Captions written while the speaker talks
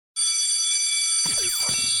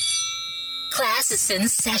Class is in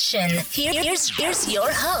session. Here's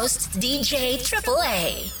your host, DJ Triple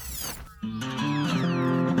A.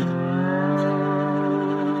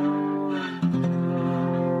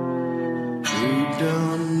 We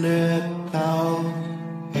done it our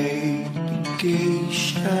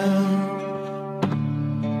education.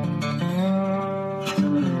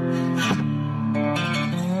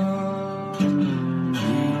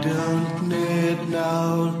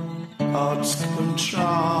 Now arts control.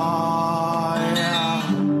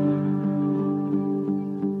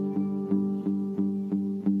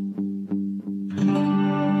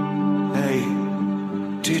 Hey,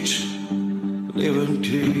 teach living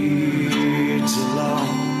kids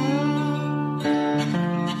alone.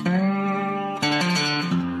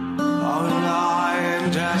 Oh, and I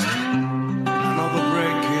am just another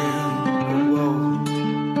break in the world.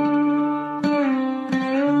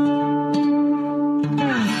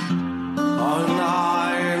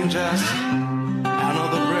 Just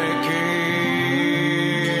another break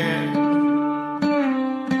in.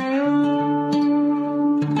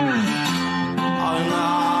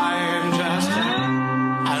 I'm just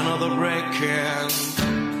another break in.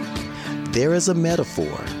 There is a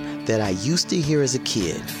metaphor that I used to hear as a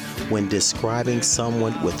kid when describing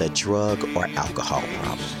someone with a drug or alcohol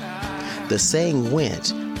problem. The saying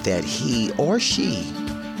went that he or she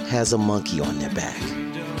has a monkey on their back.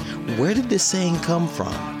 Where did this saying come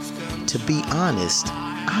from? To be honest,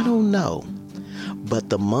 I don't know. But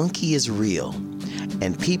the monkey is real,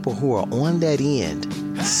 and people who are on that end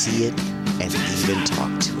see it and even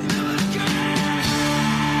talk to it.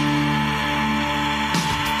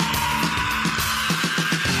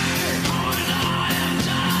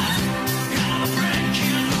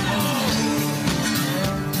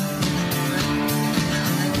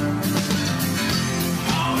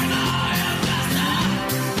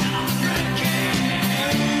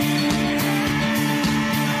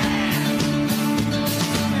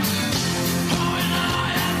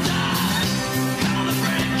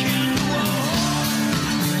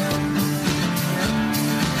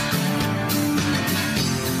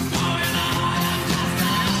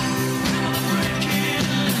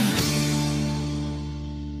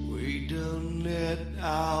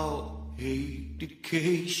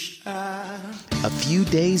 A few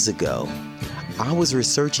days ago, I was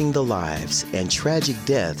researching the lives and tragic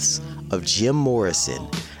deaths of Jim Morrison,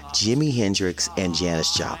 Jimi Hendrix, and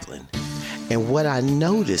Janis Joplin. And what I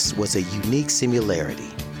noticed was a unique similarity.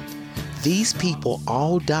 These people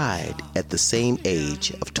all died at the same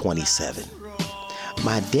age of 27.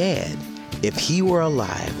 My dad, if he were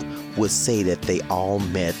alive, would say that they all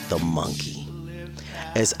met the monkey.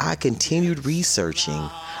 As I continued researching,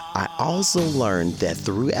 I also learned that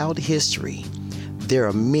throughout history, there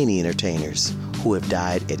are many entertainers who have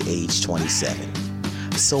died at age 27.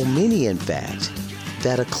 So many, in fact,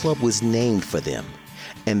 that a club was named for them,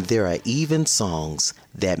 and there are even songs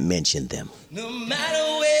that mention them. No matter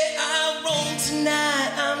where I roam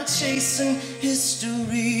tonight, I'm chasing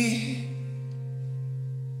history.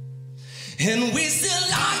 And we still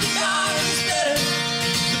like the Gardens better,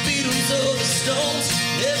 the Beatles or the Stones,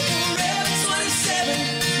 Forever 27,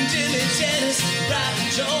 Jimmy, Janis, Brian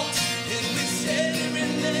Jones, and we said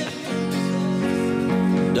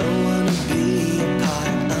don't wanna be a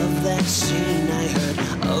part of that scene. I heard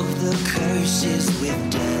of the curses with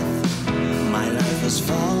death. My life was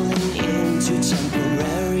falling into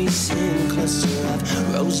temporary sin, cluster of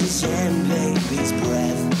roses and baby's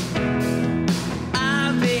breath.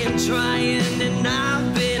 I've been trying and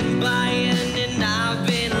I've been buying and I've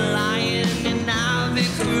been lying and I've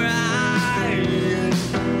been crying.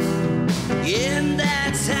 And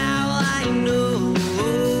that's how I know.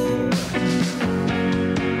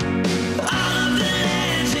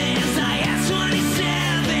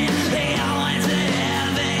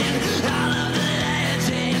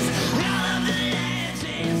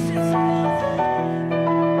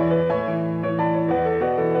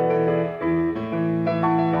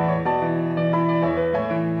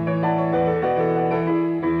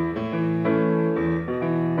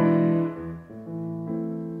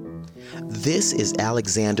 This is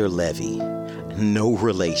Alexander Levy, no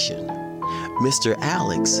relation. Mr.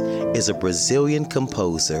 Alex is a Brazilian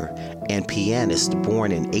composer and pianist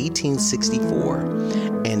born in 1864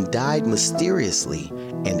 and died mysteriously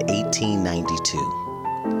in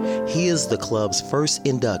 1892. He is the club's first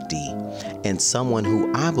inductee and someone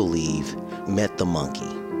who I believe met the monkey.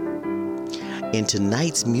 In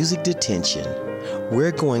tonight's Music Detention,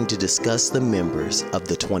 we're going to discuss the members of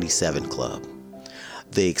the 27 Club.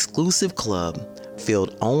 The exclusive club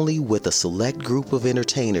filled only with a select group of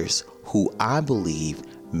entertainers who I believe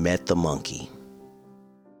met the monkey.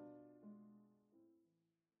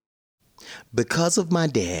 Because of my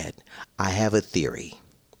dad, I have a theory.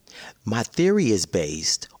 My theory is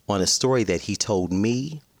based on a story that he told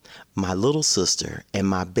me, my little sister, and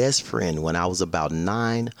my best friend when I was about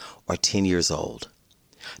 9 or 10 years old.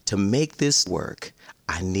 To make this work,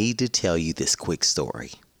 I need to tell you this quick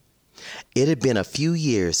story. It had been a few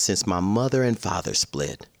years since my mother and father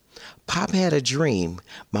split. Pop had a dream.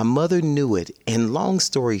 My mother knew it, and long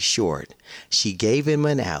story short, she gave him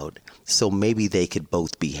an out so maybe they could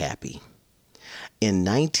both be happy. In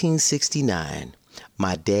 1969,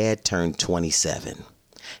 my dad turned 27.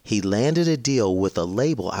 He landed a deal with a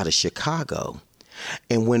label out of Chicago,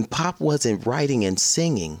 and when Pop wasn't writing and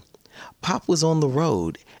singing, Pop was on the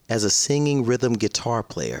road as a singing rhythm guitar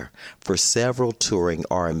player for several touring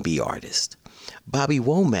R&B artists. Bobby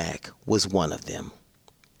Womack was one of them.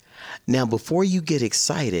 Now, before you get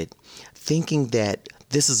excited thinking that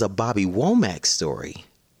this is a Bobby Womack story,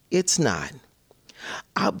 it's not.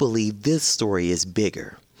 I believe this story is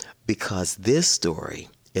bigger because this story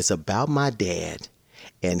is about my dad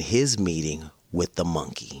and his meeting with the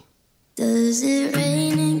monkey. Does it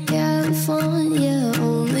rain in California?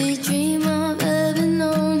 Only dream I've ever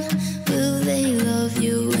known. Will they love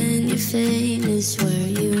you when you're famous? Where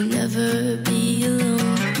you never be alone.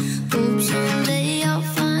 Hope someday I'll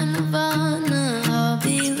find Nirvana. I'll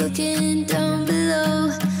be looking down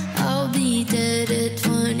below. I'll be dead at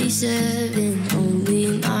 27.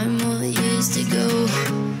 Only 9 more years to go.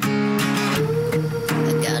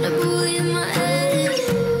 I got a bully in my head.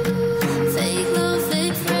 Fake love,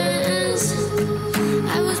 fake friends.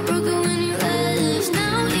 I was broken when you left.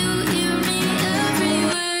 Now you hear me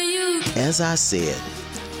everywhere you go. As I said,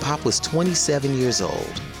 Pop was 27 years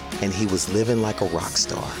old, and he was living like a rock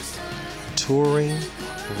star, touring,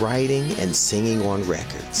 writing, and singing on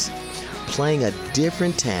records, playing a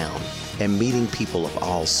different town, and meeting people of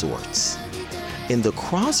all sorts. In the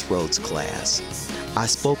Crossroads class, I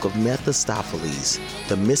spoke of Mephistopheles,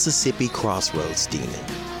 the Mississippi Crossroads demon,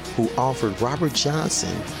 who offered Robert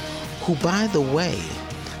Johnson, who, by the way,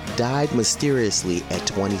 died mysteriously at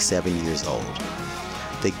 27 years old,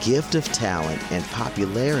 the gift of talent and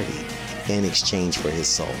popularity in exchange for his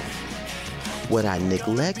soul. What I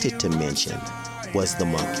neglected to mention was the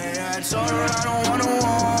monkey.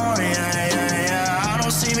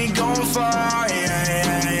 See me going far,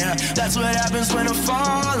 that's what happens when I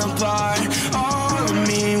fall apart. All of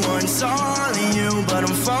me wants all of you, but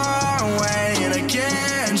I'm far away and I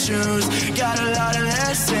can't choose. Got a lot of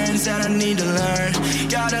lessons that I need to learn.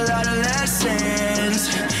 Got a lot of lessons.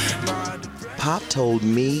 Pop told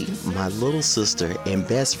me, my little sister, and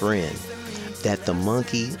best friend that the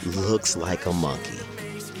monkey looks like a monkey.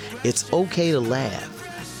 It's okay to laugh,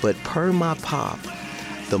 but per my Pop,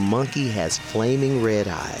 the monkey has flaming red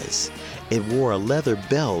eyes. It wore a leather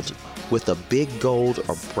belt with a big gold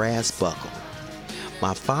or brass buckle.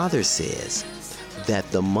 My father says that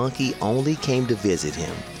the monkey only came to visit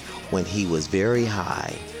him when he was very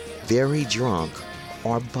high, very drunk,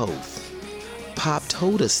 or both. Pop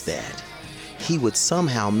told us that he would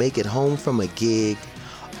somehow make it home from a gig,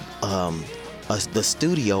 the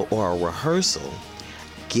studio, or a rehearsal,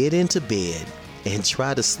 get into bed, and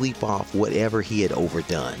try to sleep off whatever he had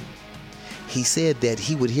overdone. He said that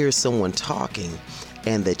he would hear someone talking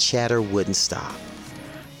and the chatter wouldn't stop.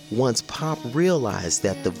 Once Pop realized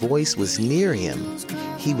that the voice was near him,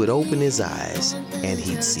 he would open his eyes and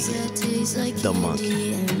he'd see it, the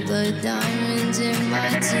monkey.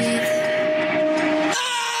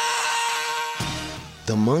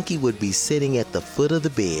 The monkey would be sitting at the foot of the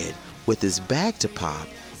bed with his back to Pop,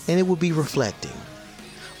 and it would be reflecting,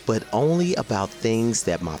 but only about things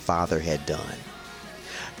that my father had done.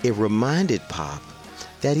 It reminded Pop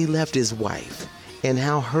that he left his wife and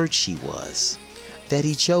how hurt she was, that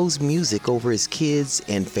he chose music over his kids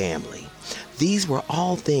and family. These were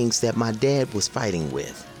all things that my dad was fighting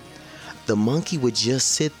with. The monkey would just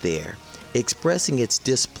sit there, expressing its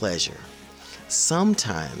displeasure.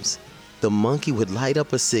 Sometimes, the monkey would light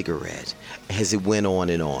up a cigarette as it went on,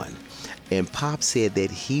 and Pop said that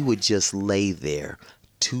he would just lay there,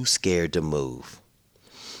 too scared to move.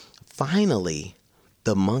 Finally,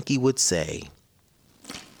 the monkey would say,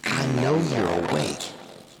 "I know you're awake.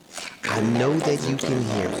 I know that you can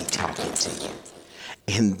hear me talking to you."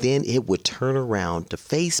 And then it would turn around to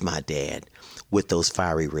face my dad with those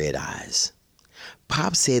fiery red eyes.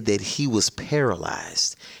 Pop said that he was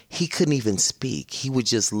paralyzed. He couldn't even speak. He would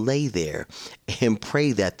just lay there and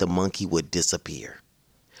pray that the monkey would disappear.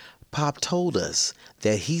 Pop told us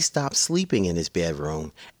that he stopped sleeping in his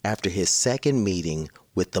bedroom after his second meeting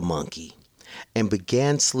with the monkey and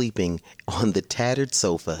began sleeping on the tattered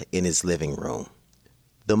sofa in his living room.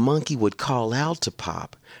 the monkey would call out to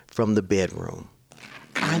Pop from the bedroom,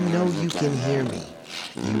 "I know you can hear me.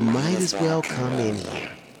 You might as well come in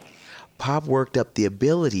here." Pop worked up the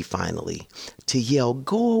ability finally to yell,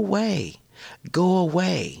 "Go away, go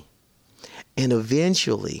away." And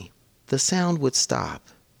eventually, the sound would stop.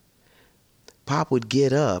 Pop would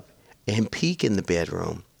get up and peek in the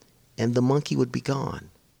bedroom, and the monkey would be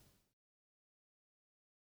gone.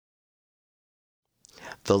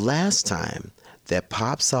 The last time that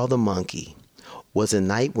Pop saw the monkey was a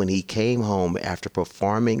night when he came home after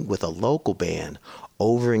performing with a local band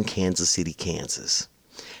over in Kansas City, Kansas.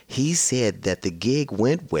 He said that the gig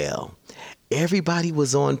went well. Everybody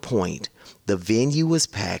was on point. The venue was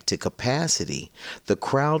packed to capacity. The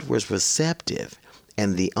crowd was receptive,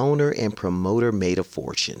 and the owner and promoter made a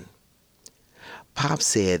fortune. Pop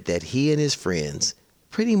said that he and his friends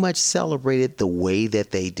pretty much celebrated the way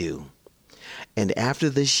that they do. And after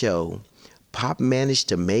the show, Pop managed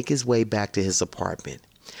to make his way back to his apartment.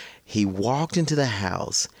 He walked into the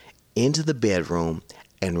house, into the bedroom,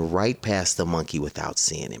 and right past the monkey without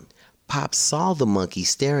seeing him. Pop saw the monkey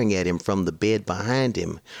staring at him from the bed behind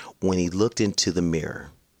him when he looked into the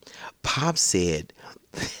mirror. Pop said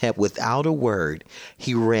that without a word,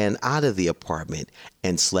 he ran out of the apartment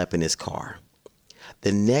and slept in his car.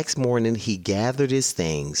 The next morning, he gathered his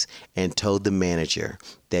things and told the manager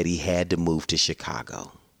that he had to move to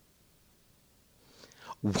Chicago.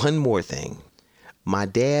 One more thing. My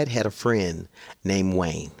dad had a friend named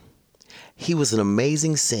Wayne. He was an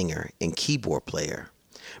amazing singer and keyboard player.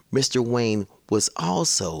 Mr. Wayne was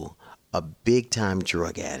also a big-time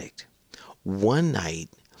drug addict. One night,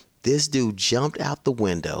 this dude jumped out the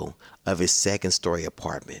window of his second-story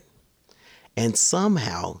apartment, and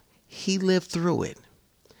somehow he lived through it.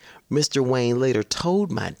 Mr. Wayne later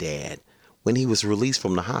told my dad, when he was released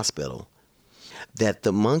from the hospital, that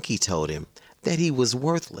the monkey told him that he was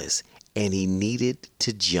worthless and he needed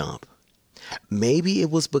to jump. Maybe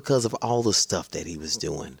it was because of all the stuff that he was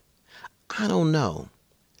doing. I don't know.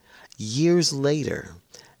 Years later,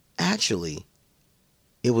 actually,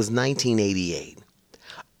 it was 1988,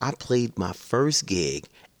 I played my first gig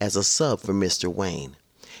as a sub for Mr. Wayne.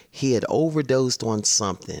 He had overdosed on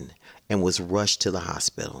something and was rushed to the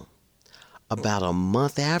hospital. About a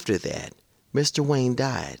month after that, Mr. Wayne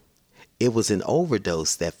died. It was an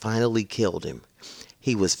overdose that finally killed him.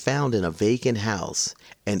 He was found in a vacant house,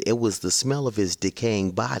 and it was the smell of his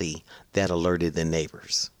decaying body that alerted the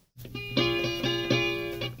neighbors.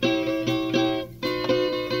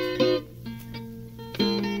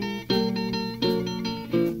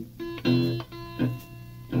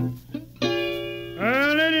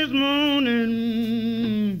 Early this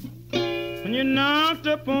morning, when you knocked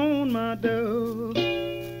upon my door,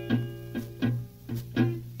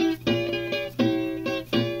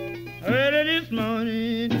 early this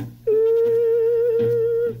morning,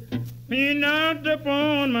 ooh, when you knocked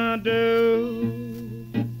upon my door,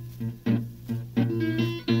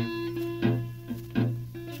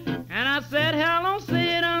 and I said, "Hello,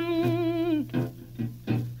 Satan,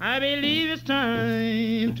 I believe it's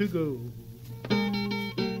time to go."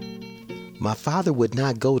 My father would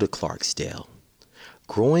not go to Clarksdale.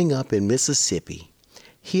 Growing up in Mississippi,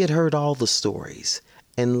 he had heard all the stories,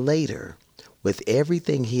 and later, with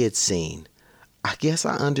everything he had seen, I guess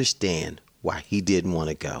I understand why he didn't want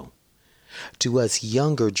to go. To us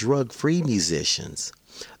younger drug-free musicians,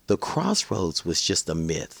 the crossroads was just a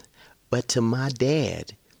myth, but to my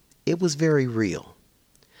dad, it was very real.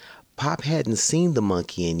 Pop hadn't seen the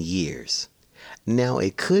monkey in years. Now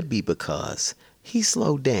it could be because he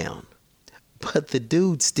slowed down. But the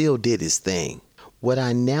dude still did his thing. What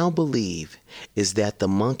I now believe is that the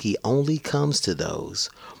monkey only comes to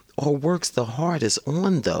those, or works the hardest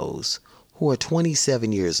on those, who are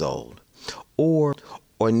 27 years old, or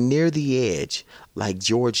near the edge, like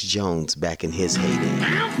George Jones back in his heyday.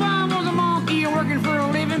 If I was a monkey working for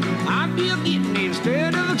a living, I'd be a getting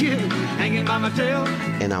instead of a kitten, hanging by my tail.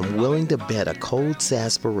 And I'm willing to bet a cold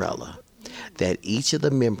sarsaparilla that each of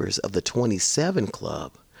the members of the 27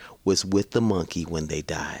 Club was with the monkey when they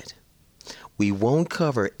died. We won't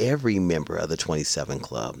cover every member of the 27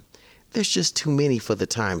 Club. There's just too many for the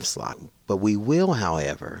time slot. But we will,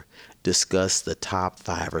 however, discuss the top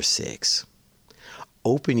 5 or 6.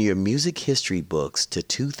 Open your music history books to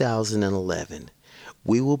 2011.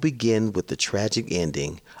 We will begin with the tragic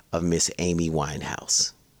ending of Miss Amy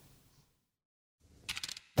Winehouse.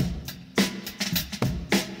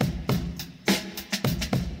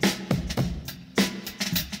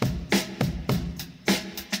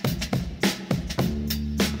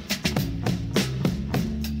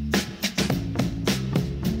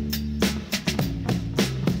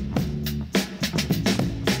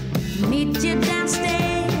 meet you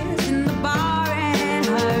downstairs in the bar and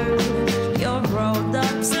heard your rolled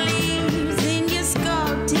up sleeves in your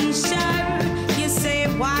skull t-shirt. You say,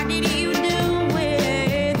 what did you do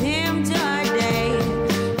with him today?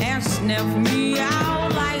 And sniff me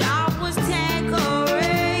out like I was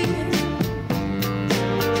Tanqueray.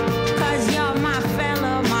 'Cause you're my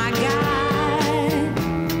fella, my guy.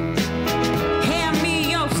 Hand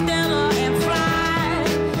me your Stella and fly.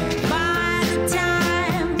 By the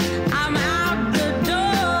time I'm out the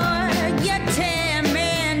door, you tear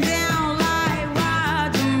me down like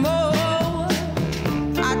Roger Moore.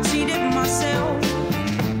 I cheated myself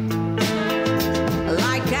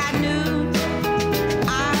like I knew I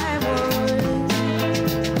would.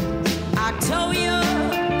 I told you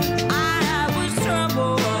I was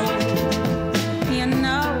trouble. You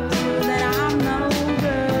know that I'm no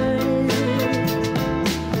good.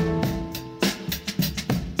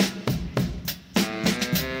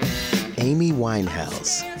 Amy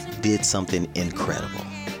Winehouse did something incredible.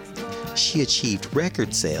 She achieved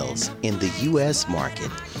record sales in the U.S.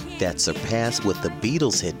 market that surpassed what the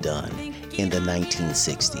Beatles had done in the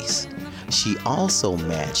 1960s. She also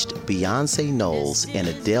matched Beyonce Knowles and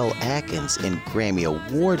Adele Atkins in Grammy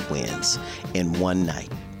Award wins in one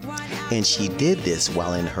night. And she did this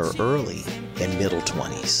while in her early and middle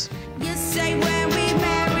 20s. You say when we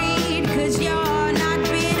married, 'cause you're not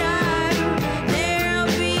bitter. There'll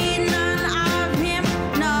be none of him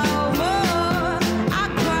no more. I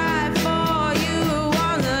cried for you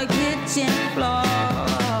on the kitchen floor.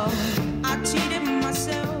 I cheated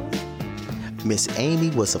myself. Miss Amy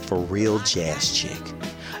was a for-real jazz chick.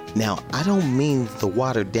 Now, I don't mean the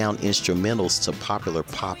watered-down instrumentals to popular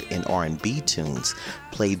pop and R&B tunes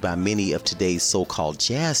played by many of today's so-called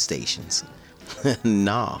jazz stations.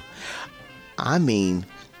 Nah, I mean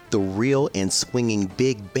the real and swinging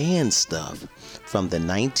big band stuff from the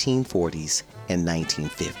 1940s and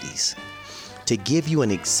 1950s. To give you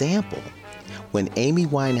an example, when Amy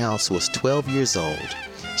Winehouse was 12 years old,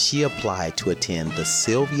 she applied to attend the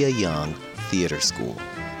Sylvia Young Theater School.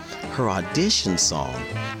 Her audition song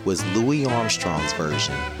was Louis Armstrong's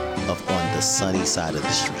version of On the Sunny Side of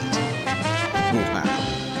the Street. Wow.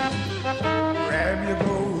 Grab your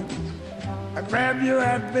coat, grab your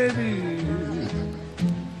hat, baby.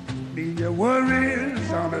 Leave your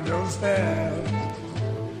worries on the doorstep.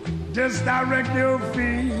 Just direct your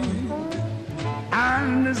feet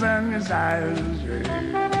on the sunny side of the street.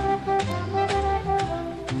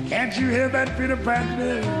 Can't you hear that Peter Pan?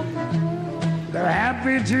 The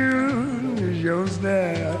happy tune is your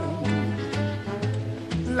step.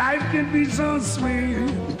 Life can be so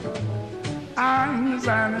sweet on the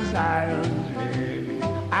sunny side of the street.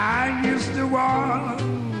 I used to walk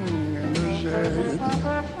in the shade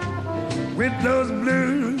with those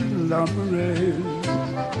blues on parade.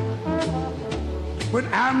 But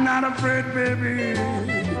I'm not afraid, baby.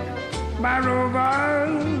 My rover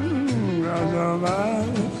was over.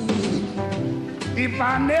 If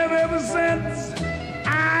I never ever since,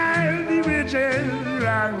 I'll be rich as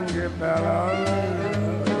Rockefeller.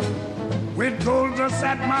 With gold just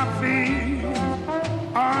at my feet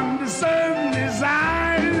on the sunny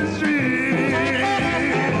side of the street.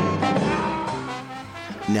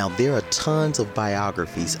 Now, there are tons of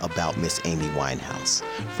biographies about Miss Amy Winehouse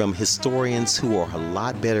from historians who are a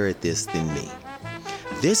lot better at this than me.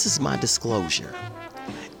 This is my disclosure.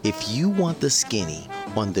 If you want the skinny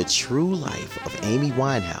on the true life of Amy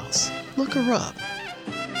Winehouse, look her up.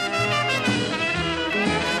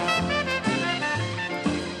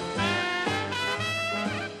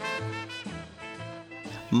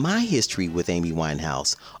 My history with Amy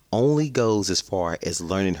Winehouse only goes as far as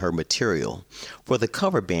learning her material for the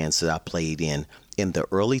cover bands that I played in the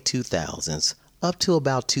early 2000s up to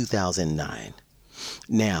about 2009.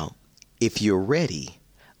 Now, if you're ready,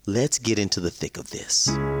 let's get into the thick of this.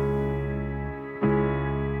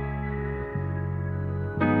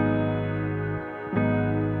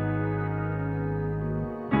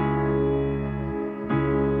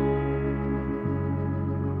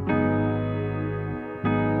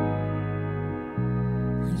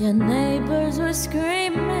 Your neighbors were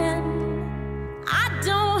screaming, I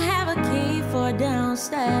don't have a key for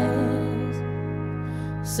downstairs.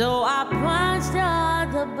 So I punched all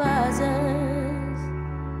the buzzers,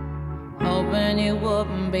 hoping you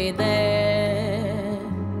wouldn't be there.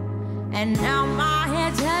 And now my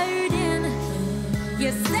head's hurting.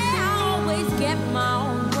 You say I always kept my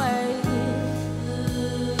own way,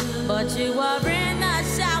 but you were in the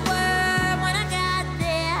shower when I got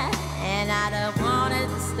there, and I don't wanted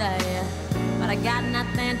to stay, but I got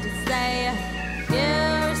nothing to say.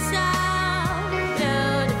 You're so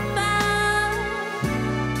beautiful.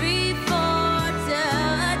 3, 4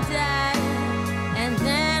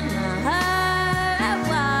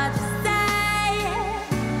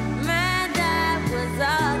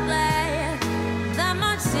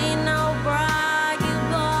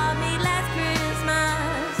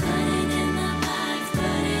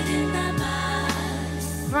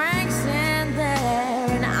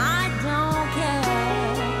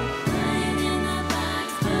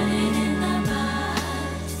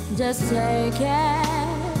 Just take it,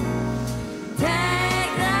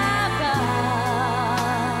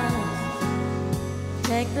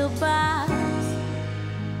 take the bus.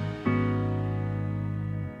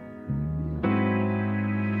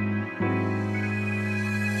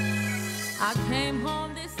 I came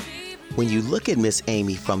home this evening. When you look at Miss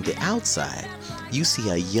Amy from the outside, you see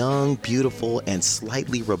a young, beautiful, and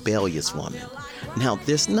slightly rebellious woman. Now,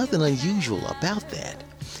 there's nothing unusual about that.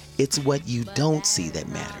 It's what you don't see that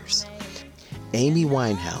matters. Amy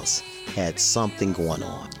Winehouse had something going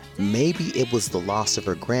on. Maybe it was the loss of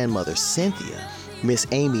her grandmother, Cynthia. Miss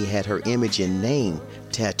Amy had her image and name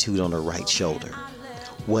tattooed on her right shoulder.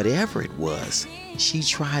 Whatever it was, she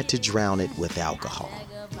tried to drown it with alcohol.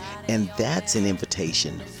 And that's an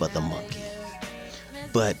invitation for the monkey.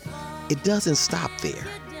 But it doesn't stop there,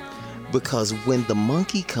 because when the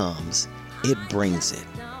monkey comes, it brings it.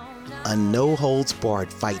 A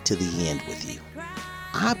no-holds-barred fight to the end with you.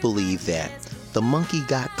 I believe that the monkey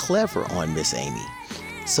got clever on Miss Amy.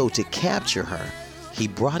 So to capture her, he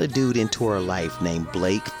brought a dude into her life named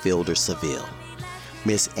Blake Fielder Seville.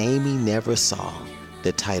 Miss Amy never saw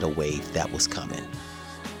the tidal wave that was coming.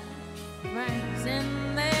 Frank's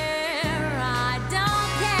in there, I don't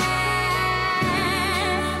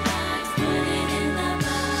care.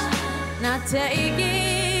 Now take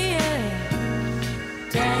it,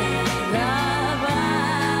 take the bus.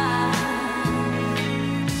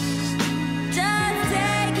 Just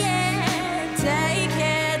take it, take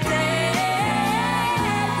the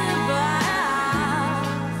bus.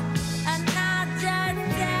 And now just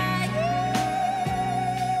take it.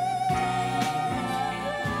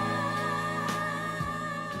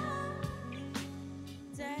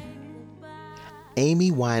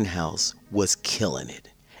 Amy Winehouse was killing it.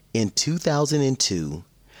 In 2002,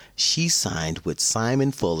 she signed with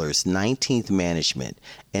Simon Fuller's 19th Management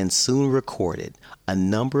and soon recorded a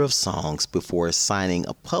number of songs before signing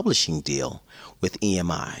a publishing deal with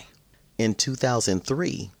EMI. In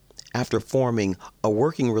 2003, after forming a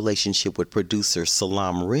working relationship with producer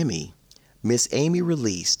Salam Remy, Miss Amy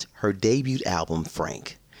released her debut album,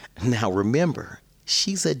 Frank. Now remember,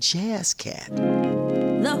 she's a jazz cat.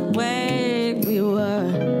 The way we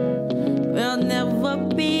were will never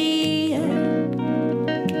be.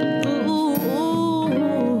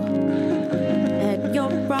 At your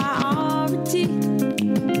priority,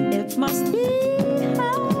 it must be.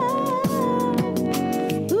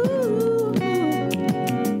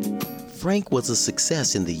 Frank was a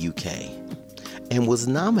success in the UK and was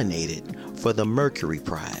nominated for the Mercury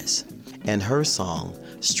Prize. And her song,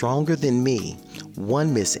 Stronger Than Me,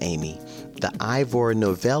 won Miss Amy the Ivor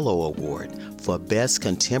Novello Award for Best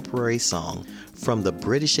Contemporary Song from the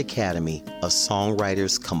British Academy of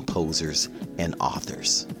Songwriters, Composers, and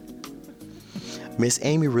Authors. Miss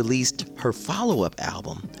Amy released her follow-up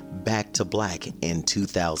album, Back to Black, in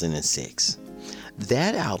 2006.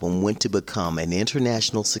 That album went to become an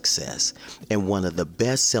international success and one of the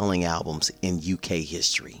best-selling albums in UK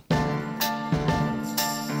history.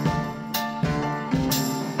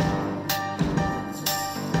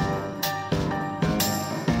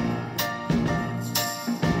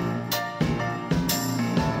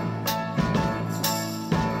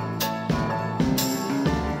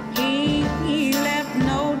 He left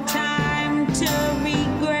no time to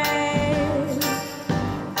regret.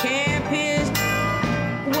 Kept his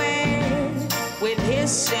way with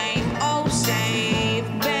his same old safe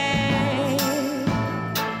bet.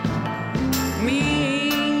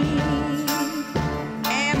 Me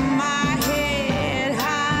and my head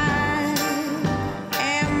high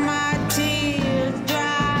and my tears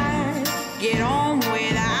dry. Get on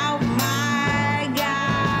without my guy.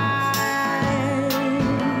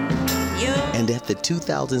 And at the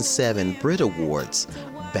 2007 Brit Awards,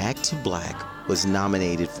 Back to Black was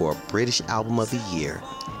nominated for British Album of the Year,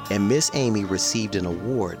 and Miss Amy received an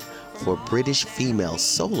award for British Female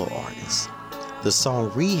Solo Artist. The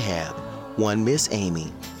song Rehab won Miss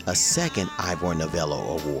Amy a second Ivor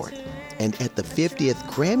Novello Award. And at the 50th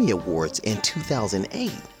Grammy Awards in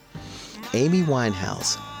 2008, Amy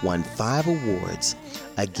Winehouse won 5 awards,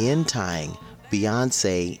 again tying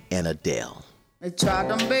Beyonce and Adele. They tried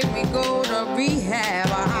to make me go to rehab.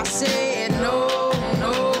 I said no,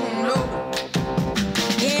 no, no.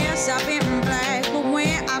 Yes, I've been black, but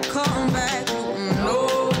when I come back,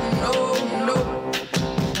 no, no, no.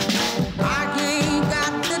 I ain't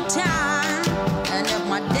got the time, and if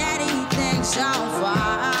my daddy thinks I'm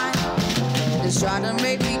fine, they try to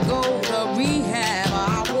make me go to rehab.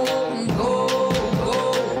 I won't go, go,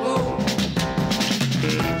 go.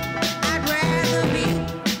 I'd rather be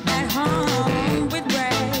at home with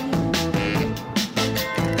Ray.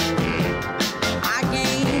 I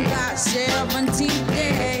ain't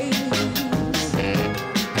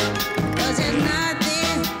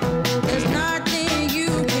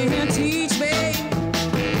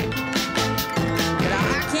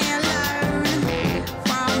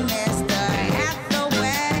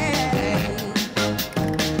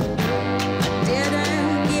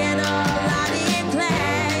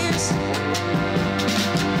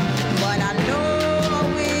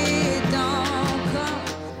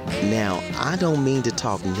don't mean to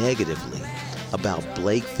talk negatively about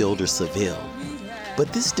Blake Fielder Seville,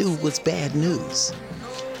 but this dude was bad news.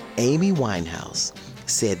 Amy Winehouse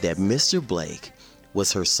said that Mr. Blake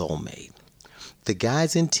was her soulmate. The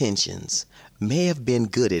guy's intentions may have been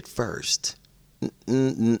good at first.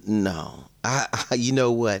 No, you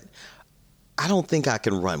know what? I don't think I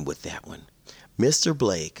can run with that one. Mr.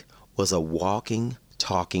 Blake was a walking,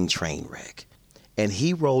 talking train wreck. And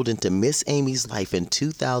he rolled into Miss Amy's life in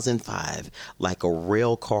 2005 like a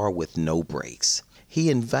rail car with no brakes. He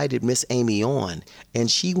invited Miss Amy on,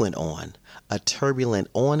 and she went on, a turbulent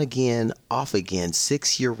on-again, off-again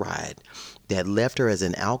 6-year ride that left her as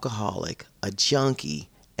an alcoholic, a junkie,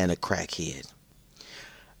 and a crackhead.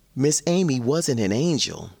 Miss Amy wasn't an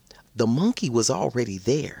angel. The monkey was already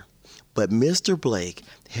there, but Mr. Blake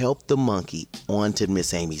helped the monkey onto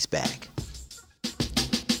Miss Amy's back.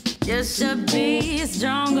 Just to be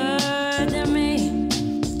stronger than me.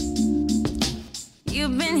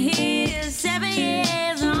 You've been here 7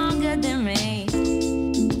 years longer than me.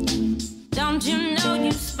 Don't you know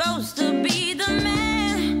you're supposed to be the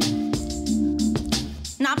man?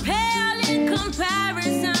 Not pale in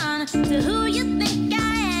comparison to who you think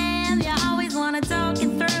I am. You always want to talk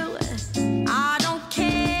it through. I don't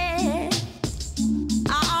care.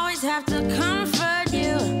 I always have to comfort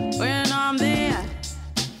you when I'm there.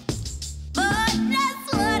 But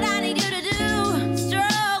that's what I need you to do.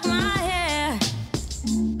 Stroke my hair.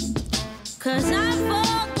 'Cause I've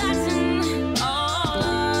forgotten all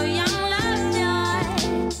of young love's joy.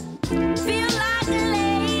 Feel like a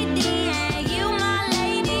lady and you my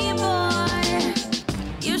lady boy.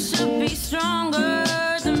 You should be stronger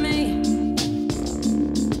than me.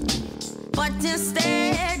 But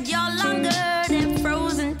instead you're longer than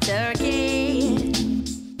frozen turkey.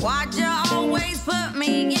 Why'd you always put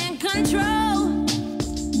me in control?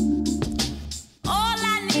 All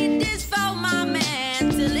I need is for my man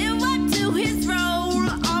to live up to his role.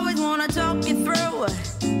 Always wanna talk you through.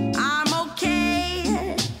 I'm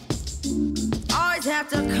okay. Always have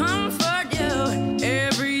to comfort you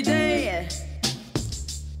every day.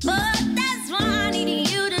 But that's what I need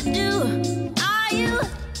you to do. Are you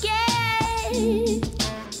gay?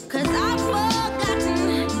 'Cause I've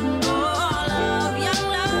forgotten all of young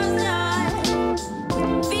love's joy.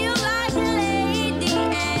 Feel like a lady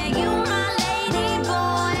and you my lady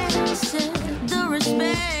boy. Said the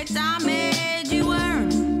respect I made you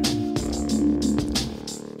earn.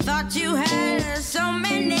 Thought you had so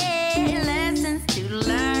many lessons to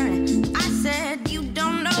learn. I said you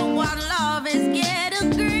don't know what love is. Get a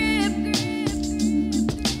grip.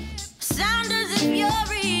 Sound as if you're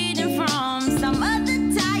reading from some other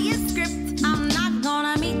tired script. I'm not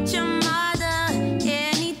gonna meet your mother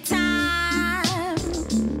anytime.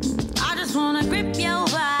 I just wanna grip your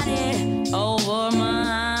body over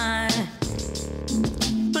mine.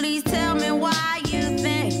 Please tell me why you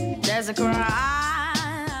think there's a crime.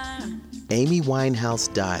 Amy Winehouse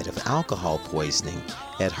died of alcohol poisoning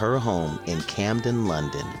at her home in Camden,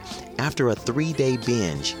 London, after a 3-day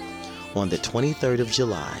binge on the 23rd of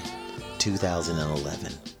July,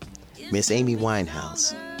 2011. Miss Amy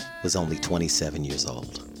Winehouse was only 27 years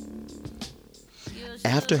old.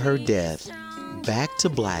 After her death, Back to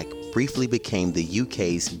Black briefly became the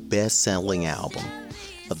UK's best-selling album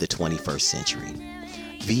of the 21st century.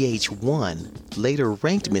 VH1 later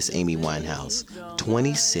ranked Miss Amy Winehouse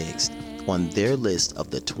 26th on their list of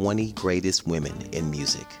the 20 greatest women in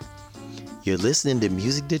music. You're listening to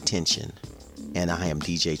Music Detention, and I am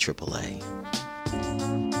DJ AAA.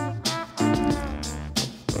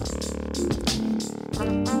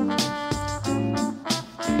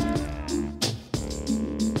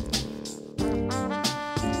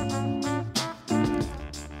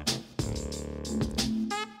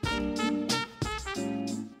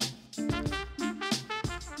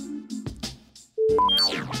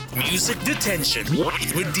 Music Detention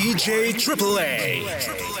with DJ AAA.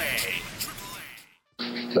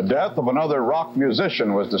 The death of another rock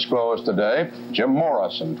musician was disclosed today. Jim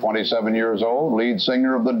Morrison, 27 years old, lead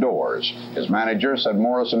singer of The Doors. His manager said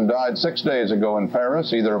Morrison died 6 days ago in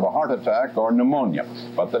Paris, either of a heart attack or pneumonia,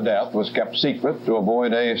 but the death was kept secret to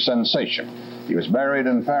avoid a sensation. He was buried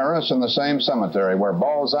in Paris in the same cemetery where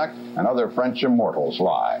Balzac and other French immortals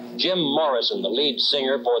lie. Jim Morrison, the lead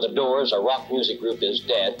singer for The Doors, a rock music group, is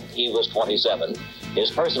dead. He was 27. His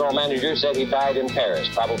personal manager said he died in Paris,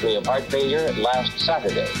 probably of heart failure, last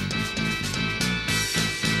Saturday.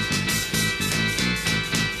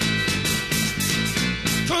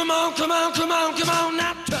 Come on, come on, come on, come on,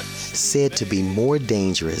 now touch. said to be more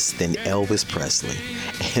dangerous than Elvis Presley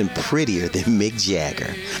and prettier than Mick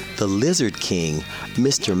Jagger. The Lizard King,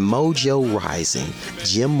 Mr. Mojo Rising,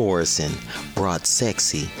 Jim Morrison, brought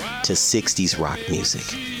sexy to 60s rock music.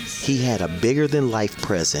 He had a bigger-than-life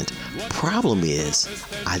present. Problem is,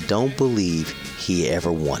 I don't believe he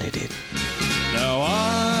ever wanted it. Now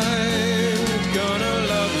I'm gonna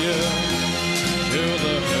love you till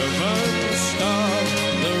the heavens stop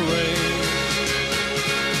the rain.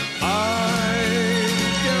 I'm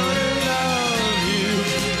gonna love you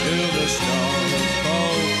till the stars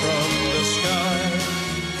fall from the sky.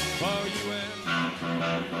 For you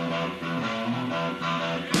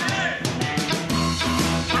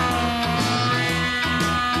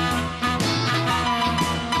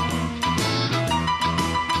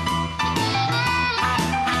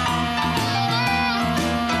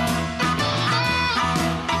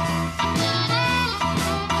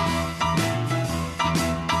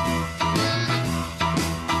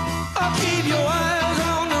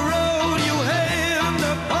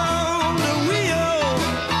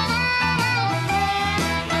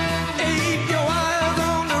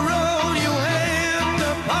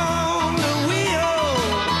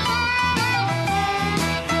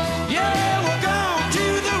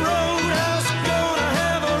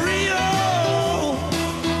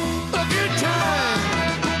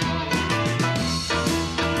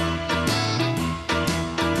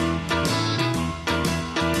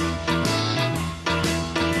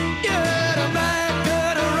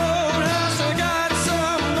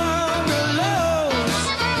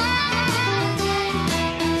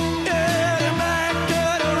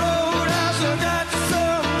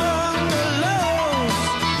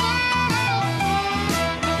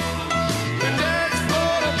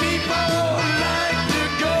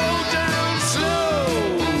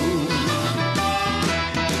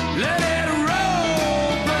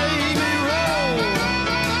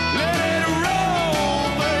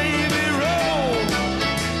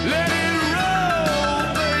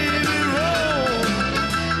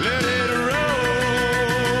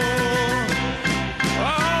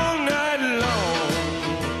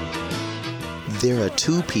There are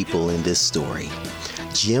two people in this story.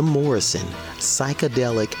 Jim Morrison,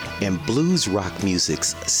 psychedelic and blues rock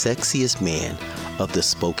music's sexiest man of the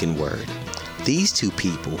spoken word. These two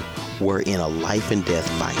people were in a life and death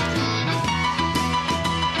fight.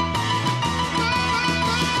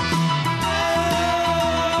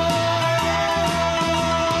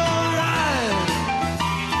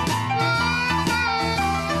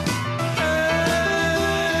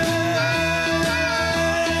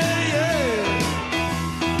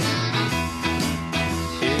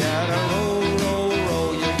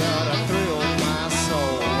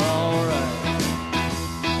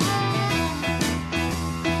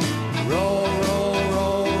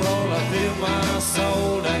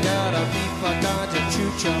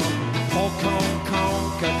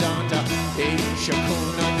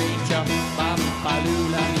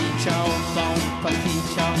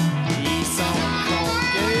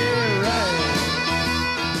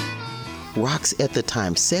 Rock's at the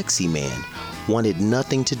time sexy man wanted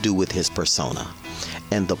nothing to do with his persona,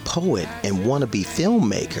 and the poet and wannabe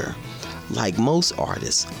filmmaker, like most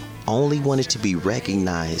artists, only wanted to be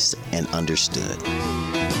recognized and understood.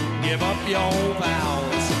 Give up your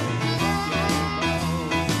vows.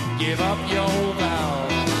 Give up your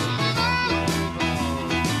vows.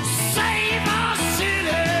 Save our city.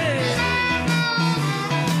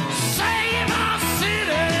 Save our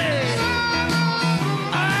city.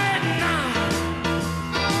 At night.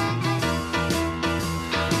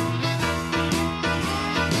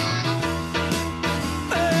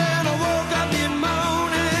 And I woke up in the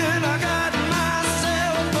morning, I got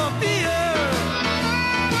myself a beer.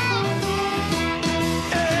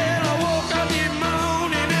 And I woke up in the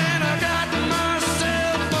morning and I got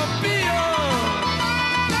myself a beer.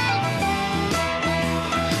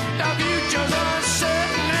 The future's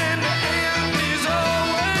uncertain and the end is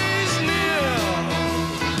always near.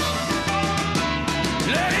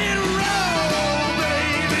 Let it roll,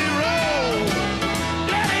 baby, roll.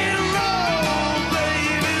 Let it roll,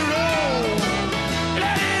 baby, roll.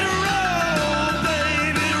 Let it roll,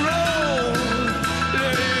 baby, roll.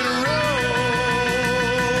 Let it roll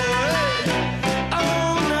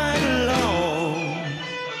all night long.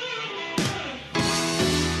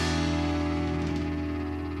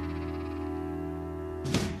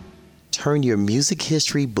 Turn your music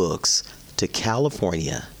history books to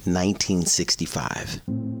California, 1965.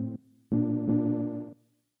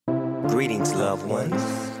 Greetings, loved ones.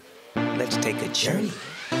 Let's take a journey.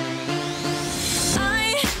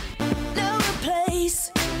 I know a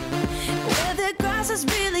place where the grass is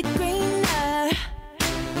really greener.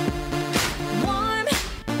 Warm,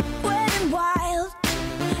 wet and wild.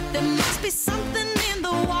 There must be something in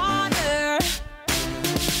the water.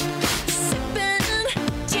 Sipping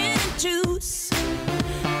gin and juice,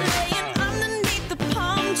 laying underneath the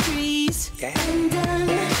palm trees. And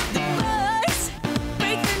the birds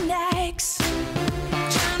break their necks,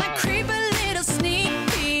 trying to creep a little sneak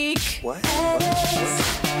peek. What?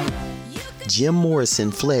 Jim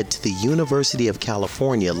Morrison fled to the University of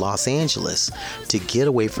California, Los Angeles, to get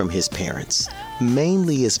away from his parents,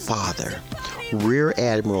 mainly his father, Rear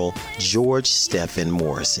Admiral George Stephen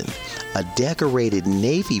Morrison, a decorated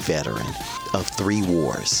Navy veteran of 3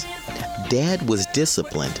 wars. Dad was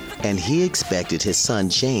disciplined, and he expected his son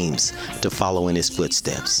James to follow in his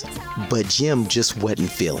footsteps. But Jim just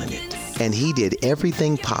wasn't feeling it, and he did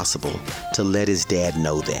everything possible to let his dad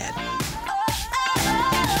know that.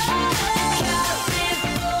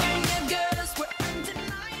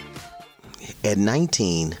 At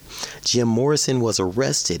 19, Jim Morrison was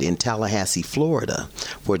arrested in Tallahassee, Florida,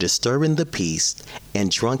 for disturbing the peace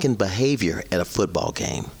and drunken behavior at a football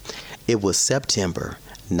game. It was September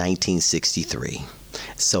 1963.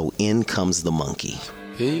 So in comes the monkey.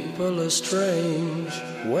 People are strange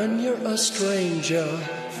when you're a stranger.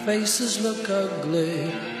 Faces look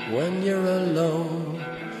ugly when you're alone.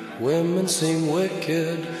 Women seem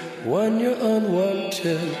wicked when you're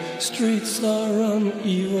unwanted. Streets are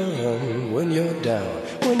uneven when you're down.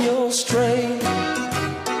 When you're strange,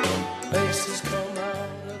 faces come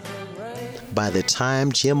out of the rain. By the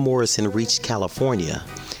time Jim Morrison reached California,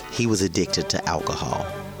 he was addicted to alcohol.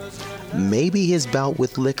 Maybe his bout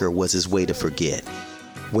with liquor was his way to forget.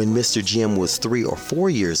 When Mr. Jim was 3 or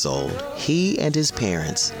 4 years old, he and his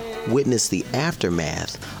parents witnessed the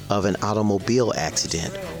aftermath of an automobile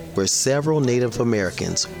accident where several Native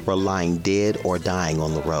Americans were lying dead or dying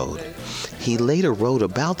on the road. He later wrote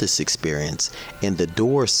about this experience in the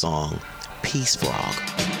Doors song, Peace Frog.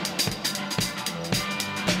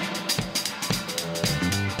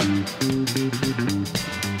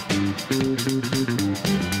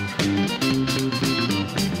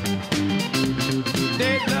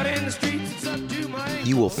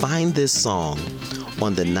 You will find this song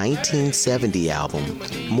on the 1970 album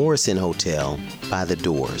Morrison Hotel by The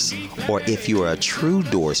Doors, or if you are a true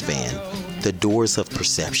Doors fan, The Doors of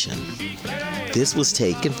Perception. This was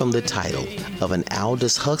taken from the title of an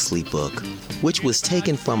Aldous Huxley book, which was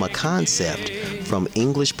taken from a concept from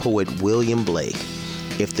English poet William Blake.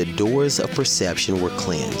 If the doors of perception were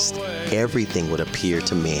cleansed, everything would appear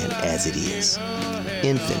to man as it is.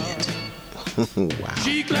 Infinite. Wow.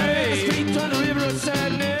 She claims streets on the river of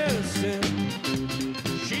sadness.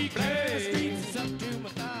 She claims up to my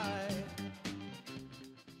thigh.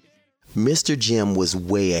 Mr. Jim was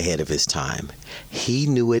way ahead of his time. He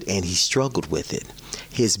knew it and he struggled with it.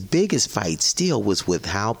 His biggest fight still was with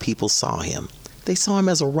how people saw him. They saw him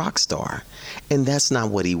as a rock star, and that's not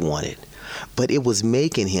what he wanted. But it was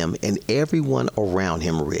making him and everyone around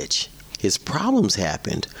him rich. His problems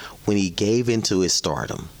happened when he gave into his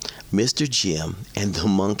stardom. Mr. Jim and the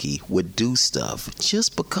monkey would do stuff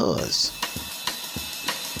just because.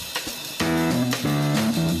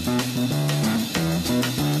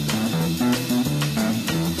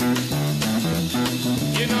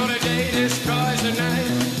 You know the day destroys the night,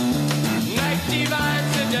 night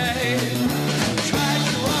divides the day. Try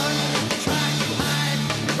to run, try to hide,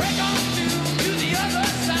 break on through to the other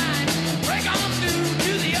side, break on through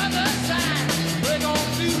to the other side, break on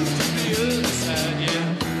through to the other side, yeah.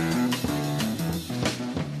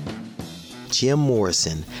 Jim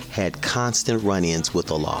Morrison had constant run-ins with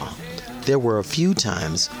the law. There were a few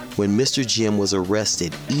times when Mr. Jim was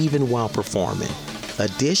arrested even while performing.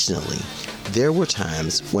 Additionally, there were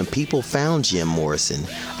times when people found Jim Morrison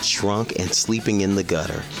drunk and sleeping in the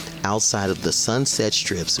gutter outside of the Sunset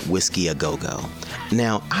Strip's Whiskey A Go-Go.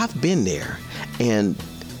 Now, I've been there, and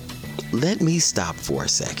let me stop for a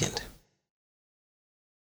second.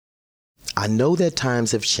 I know that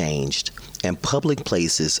times have changed and public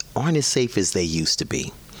places aren't as safe as they used to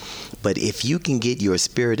be. But if you can get your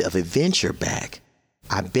spirit of adventure back,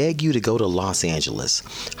 I beg you to go to Los Angeles,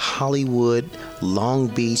 Hollywood, Long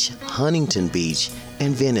Beach, Huntington Beach,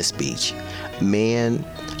 and Venice Beach. Man,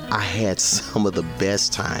 I had some of the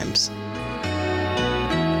best times.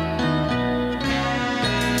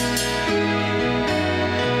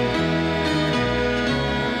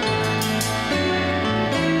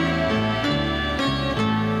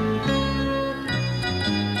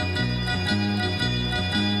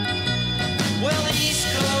 Well, East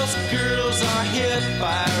Coast girls are hip.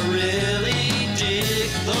 I really dig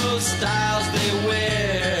those styles they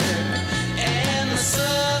wear. And the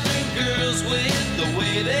Southern girls with the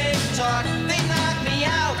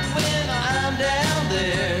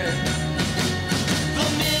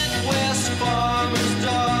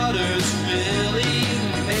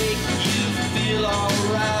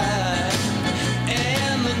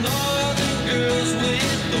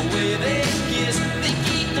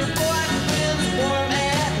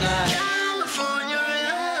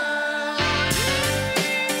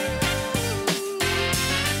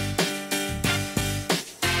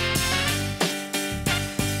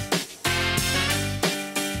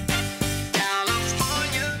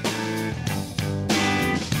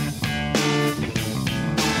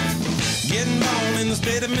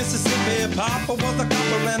state of Mississippi. Papa was a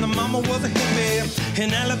copper and the mama was a hippie.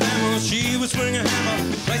 In Alabama, she was swinging a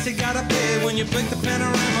hammer. Price you gotta pay when you break the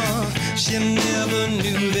panorama. She never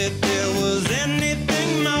knew that there was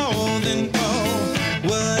anything more than gold.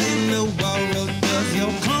 What in the world does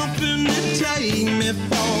your company take me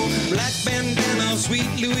for? Black bandana, sweet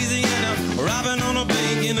Louisiana, robbing on a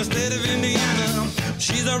bank in the state of Indiana.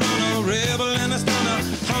 She's a runner, rebel and a stunner,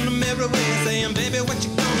 on the merry way saying, baby, what you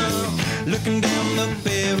gonna? Looking down the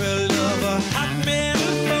barrel of a hot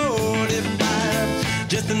metal 45,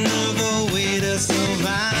 just another way to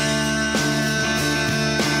survive.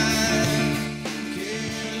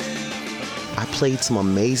 I played some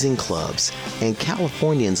amazing clubs, and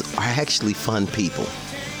Californians are actually fun people.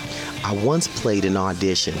 I once played an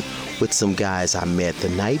audition with some guys I met the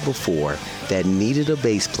night before that needed a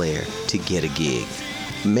bass player to get a gig.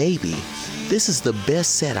 Maybe this is the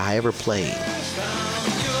best set I ever played.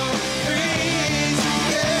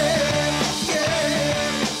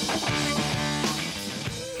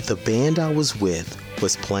 The band I was with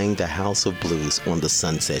was playing the House of Blues on the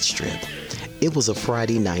Sunset Strip. It was a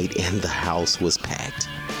Friday night and the house was packed.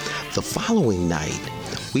 The following night,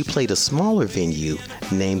 we played a smaller venue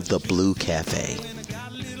named the Blue Cafe.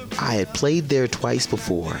 I had played there twice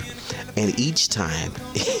before, and each time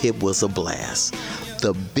it was a blast.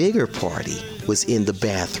 The bigger party was in the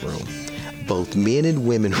bathroom. Both men and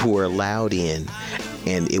women were allowed in,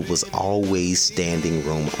 and it was always standing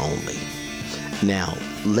room only. Now,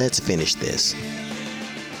 let's finish this.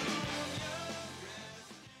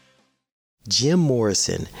 Jim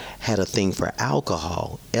Morrison had a thing for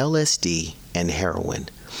alcohol, LSD, and heroin.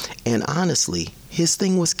 And honestly, his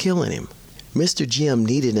thing was killing him. Mr. Jim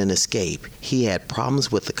needed an escape. He had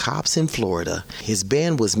problems with the cops in Florida. His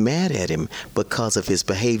band was mad at him because of his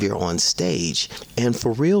behavior on stage. And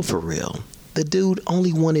for real, the dude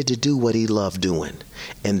only wanted to do what he loved doing.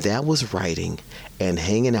 And that was writing and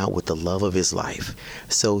hanging out with the love of his life.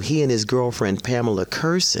 So he and his girlfriend Pamela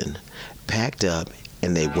Curson packed up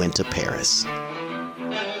and they went to Paris.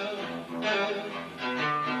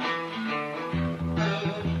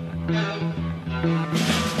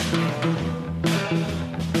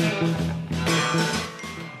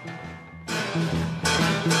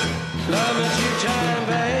 Love me 2 times,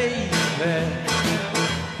 baby.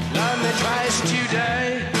 Love me twice today.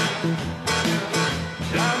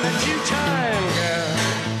 Love me 2 times, girl.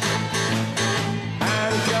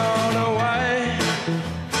 I'm gone away.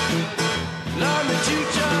 Love me 2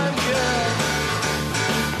 times, girl.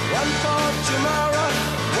 One for tomorrow,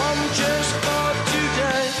 one just for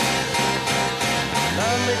today.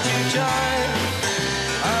 Love me 2 times.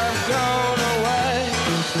 I'm gone away.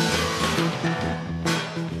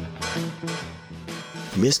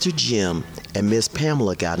 Mr. Jim and Miss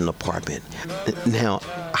Pamela got an apartment. Now,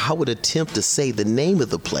 I would attempt to say the name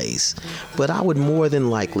of the place, but I would more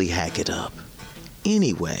than likely hack it up.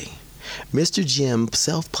 Anyway, Mr. Jim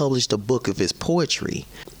self-published a book of his poetry.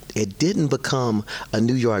 It didn't become a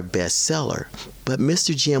New York bestseller, but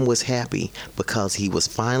Mr. Jim was happy because he was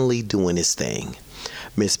finally doing his thing.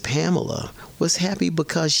 Miss Pamela was happy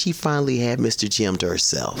because she finally had Mr. Jim to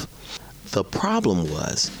herself. The problem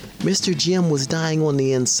was, Mr. Jim was dying on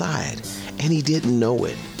the inside, and he didn't know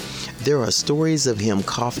it. There are stories of him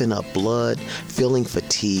coughing up blood, feeling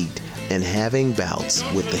fatigued, and having bouts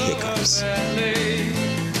with the hiccups.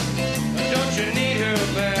 Don't you need her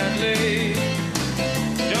badly?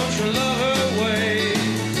 Don't you love her way?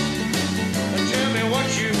 Tell me what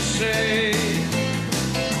you say.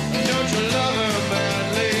 Don't you love her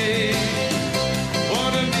badly?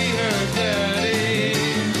 Wanna be her daddy?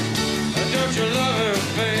 Don't you love her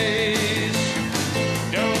face?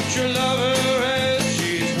 Don't you love her as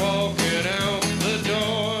she's walking out the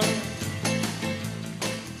door?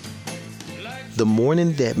 The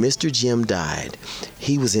morning that Mr. Jim died,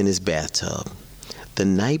 he was in his bathtub. The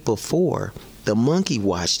night before, the monkey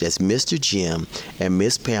watched as Mr. Jim and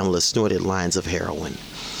Miss Pamela snorted lines of heroin.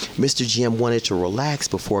 Mr. Jim wanted to relax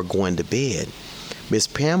before going to bed. Miss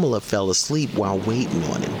Pamela fell asleep while waiting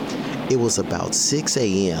on him. It was about 6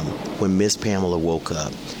 a.m. when Miss Pamela woke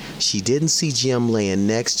up. She didn't see Jim laying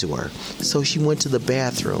next to her, so she went to the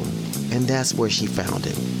bathroom, and that's where she found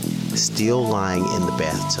him, still lying in the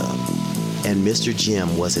bathtub. And Mr.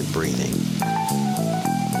 Jim wasn't breathing.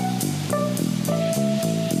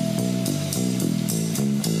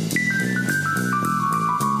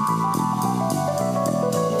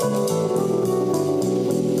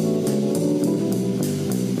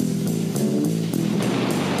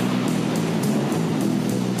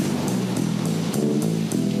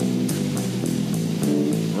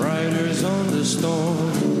 Riders on the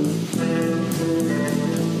storm.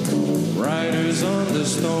 Riders on the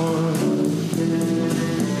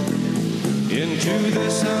Into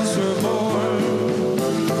this house we're born,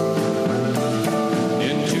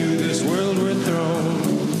 into this world we're thrown,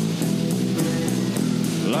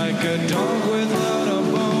 like a dog without a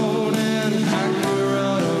bone, and pack we're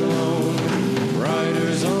out alone,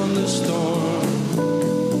 riders on the storm.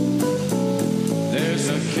 There's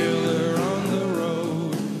a killer on the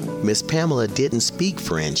road. Miss Pamela didn't speak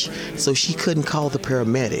French, so she couldn't call the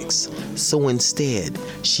paramedics. So instead,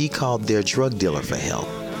 she called their drug dealer for help.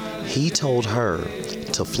 He told her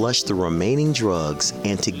to flush the remaining drugs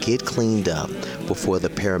and to get cleaned up before the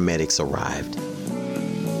paramedics arrived.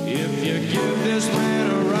 If you give this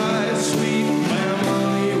man a ride, sweet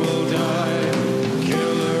family will die.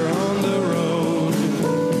 Killer on the road,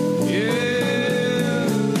 yeah.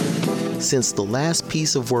 Since the last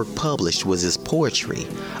piece of work published was his poetry,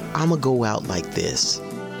 I'ma go out like this.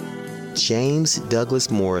 James Douglas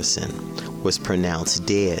Morrison was pronounced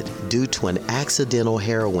dead due to an accidental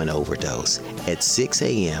heroin overdose at 6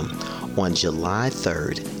 a.m. on July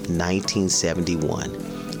 3rd, 1971.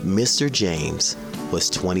 Mr. James was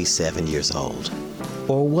 27 years old.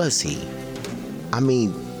 Or was he? I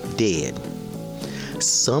mean, dead.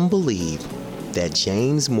 Some believe that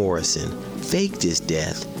James Morrison faked his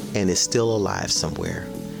death and is still alive somewhere.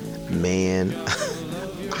 Man,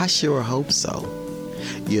 I sure hope so.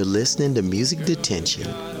 You're listening to Music Detention,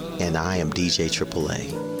 and I am DJ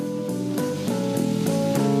AAA.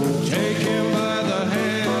 Take him by the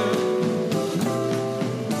hand,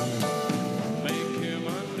 make him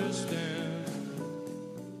understand.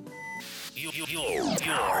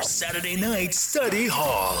 Your Saturday night study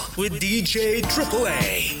hall with DJ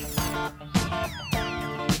AAA.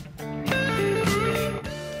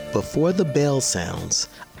 Before the bell sounds,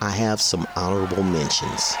 I have some honorable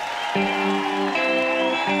mentions.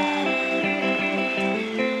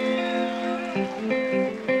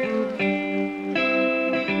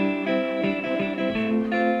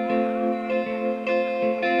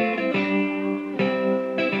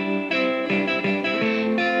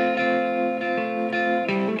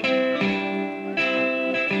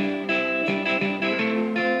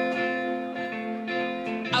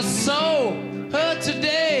 I saw her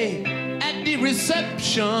today at the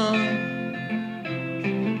reception,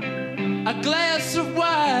 a glass of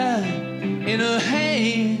wine in her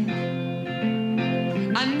hand.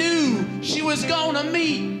 I knew she was gonna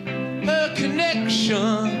meet her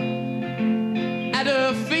connection. At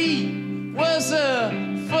her feet was a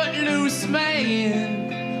footloose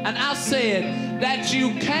man, and I said that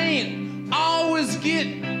you can't always get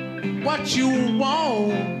what you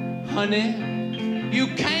want, honey. You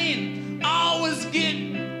can't always get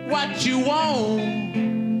what you want.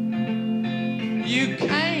 You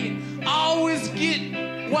can't always get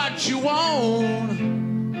what you want.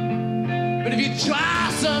 But if you try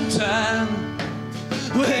sometime,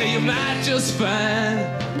 well, you might just find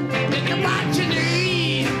that you're what you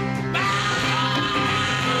need. Ah,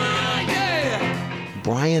 yeah.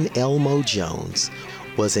 Brian Elmo Jones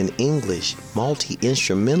was an English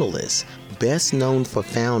multi-instrumentalist best known for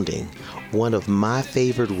founding one of my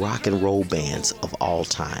favorite rock and roll bands of all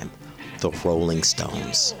time, the Rolling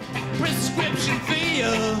Stones. Prescription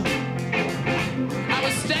feel. I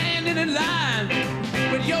was standing in line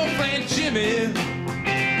with your friend Jimmy.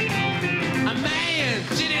 A man,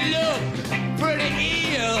 did he look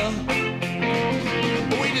pretty ill?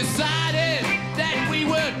 We decided that we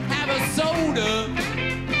would have a soda.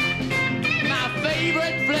 My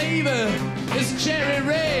favorite flavor is cherry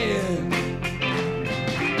red.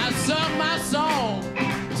 I sung my song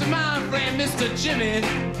to my friend Mr. Jimmy,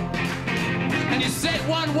 and he said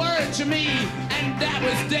one word to me, and that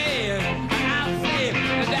was dead. I said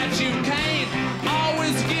that you can't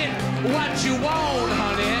always get what you want,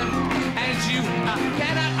 honey, and you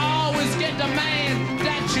cannot always get the man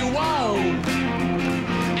that you want,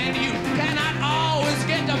 and you cannot always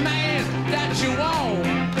get the man that you want.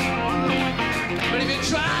 But if you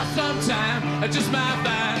try sometime, it just might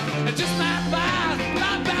find, it just might find,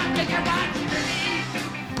 might find, make it right.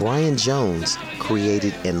 Brian Jones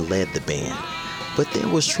created and led the band, but there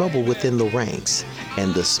was trouble within the ranks,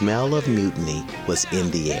 and the smell of mutiny was in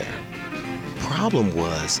the air. Problem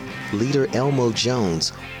was, leader Elmo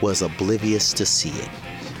Jones was oblivious to see it.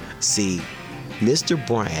 See, Mr.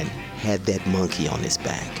 Brian had that monkey on his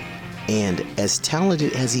back, and as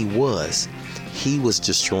talented as he was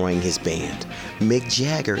destroying his band. Mick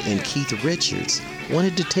Jagger and Keith Richards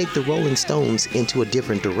wanted to take the Rolling Stones into a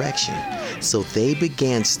different direction, so they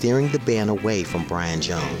began steering the band away from Brian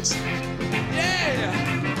Jones. Yeah!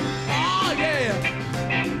 Oh, yeah!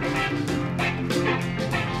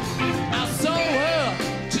 I saw her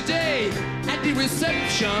today at the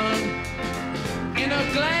reception in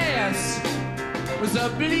a glass was a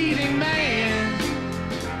bleeding man.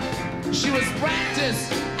 She was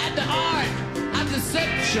practiced at the art of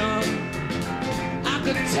deception. I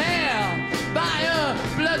could tell by her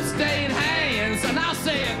bloodstained hands. And I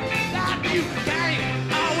said, that you can't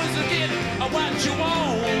always get what you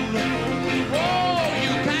want. Oh,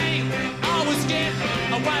 you can't always get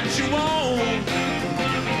what you want.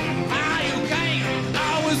 Ah, you can't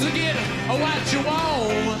always get what you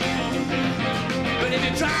want. But if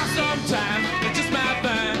you try sometime, it just might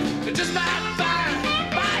find, it just might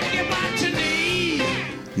get what you need.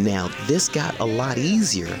 Now, this got a lot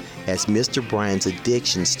easier as Mr. Bryan's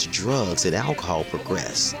addictions to drugs and alcohol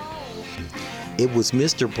progressed. It was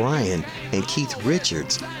Mr. Bryan and Keith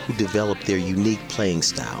Richards who developed their unique playing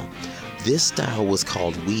style. This style was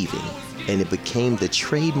called weaving, and it became the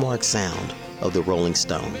trademark sound of the Rolling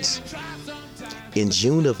Stones. In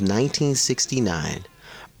June of 1969,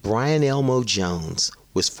 Brian Elmo Jones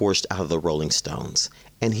was forced out of the Rolling Stones,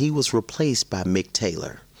 and he was replaced by Mick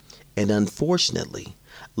Taylor. And unfortunately,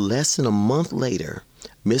 less than a month later,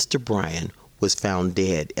 Mr. Bryan was found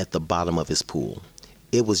dead at the bottom of his pool.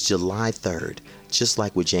 It was July 3rd, just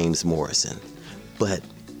like with James Morrison, but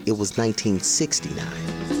it was 1969.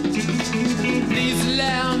 Please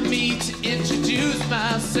allow me to introduce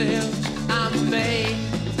myself. I'm a man,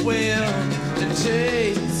 well, the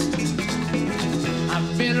taste.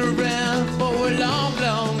 I've been around for a long,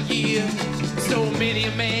 long year. So many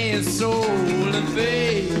a man's soul and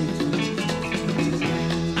faith.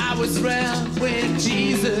 I was around when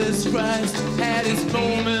Jesus Christ had his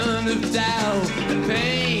moment of doubt and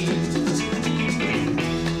pain.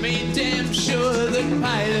 Made damn sure the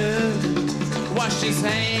pilot washed his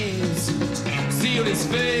hands, sealed his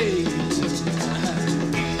fate.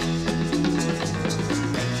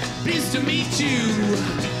 Pleased to meet you.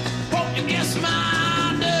 Hope you guess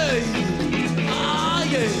my name. Oh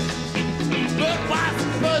yeah. But what's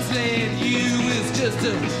puzzling you is just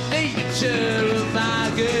the nature of my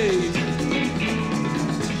game.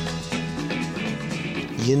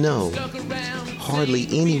 You know, hardly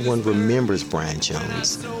anyone remembers Brian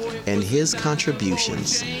Jones and his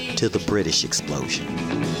contributions to the British explosion.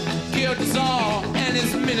 Killed us all and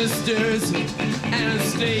his ministers,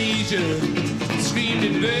 Anastasia screamed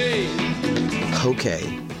in vain.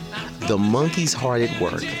 Okay, the monkey's hard at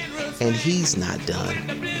work, and he's not done,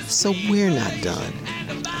 so we're not done.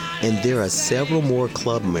 And there are several more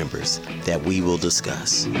club members that we will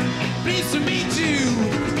discuss. Pleased to meet you.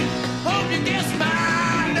 Hope you guess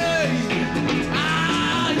my name.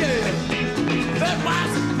 Ah, yeah. But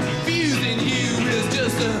what's confusing you is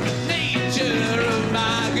just the nature of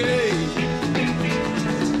my game.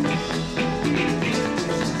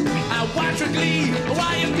 I watch with glee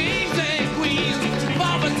while you kings and queens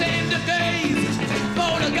fall for 10 decades.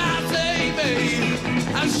 For the God save me,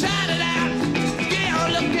 I'm shouting out.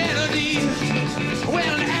 Kennedy.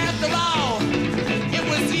 Well, after all, it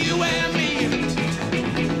was you and me.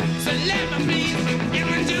 So let me please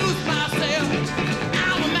introduce myself.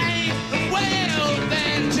 I'm a man of wealth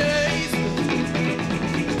and taste,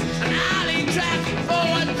 and I'll lead track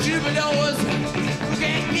for troubadours who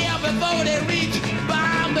can't hear before they reach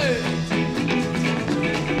Bombay.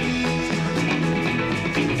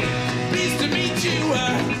 Pleased to meet you.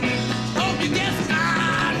 Hope you guess my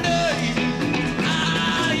name.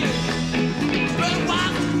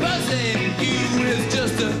 Buzzing you is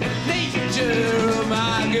just the nature of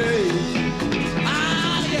my game.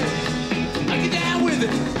 Ah, yeah. I get down with it.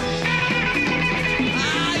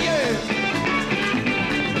 Ah, yeah.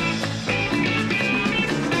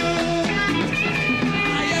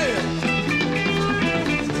 Ah, yeah.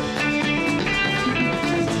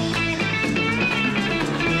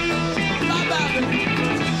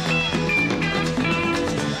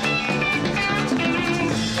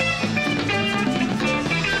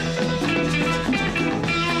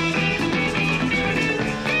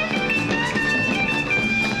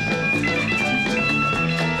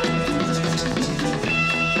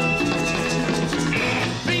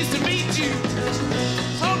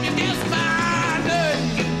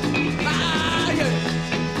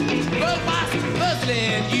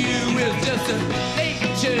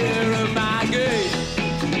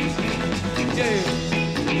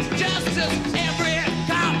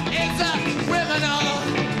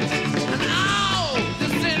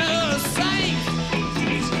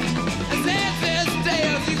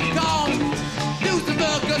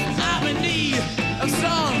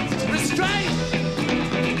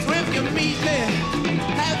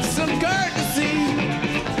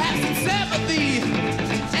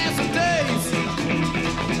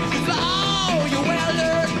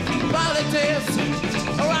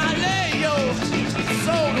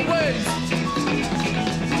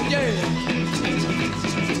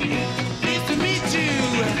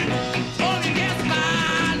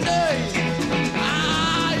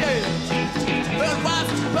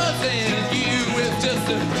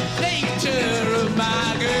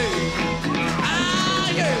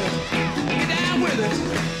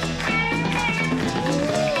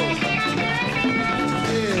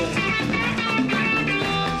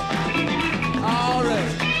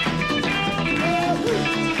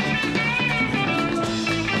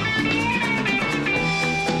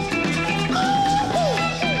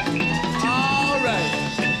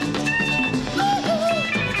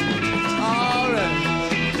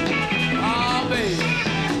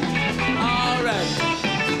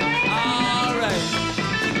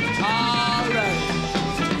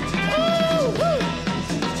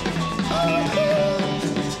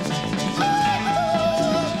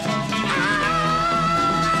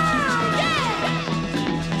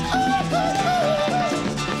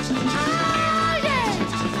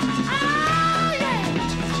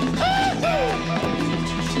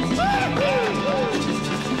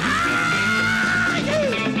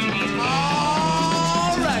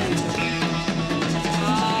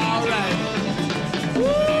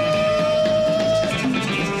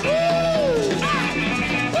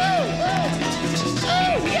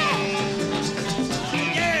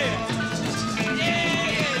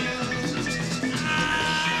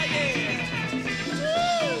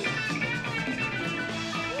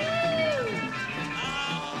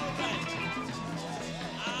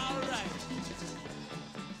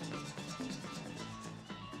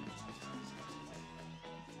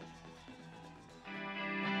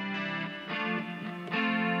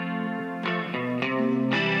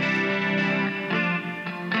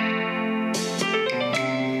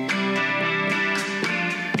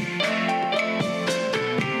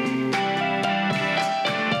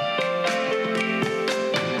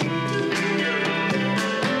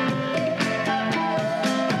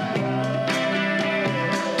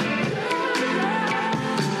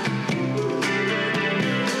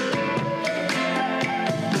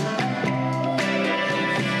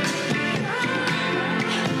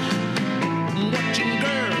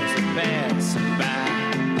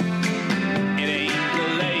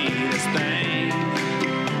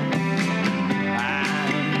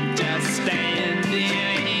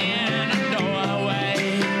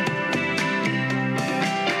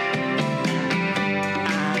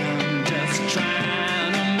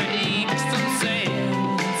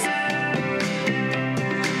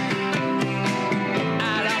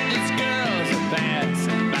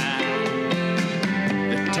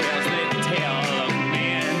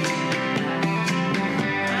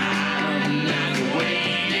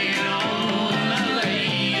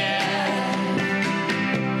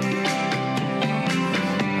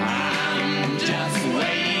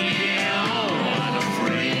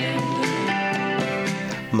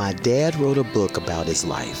 My dad wrote a book about his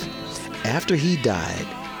life. After he died,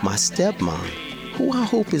 my stepmom, who I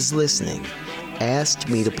hope is listening, asked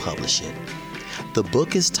me to publish it. The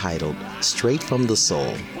book is titled Straight from the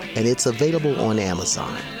Soul, and it's available on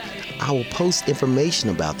Amazon. I will post information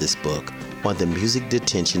about this book on the Music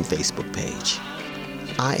Detention Facebook page.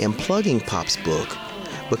 I am plugging Pop's book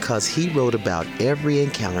because he wrote about every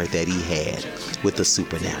encounter that he had with the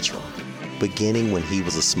supernatural, beginning when he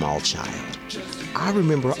was a small child. I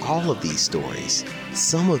remember all of these stories.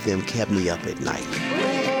 Some of them kept me up at night.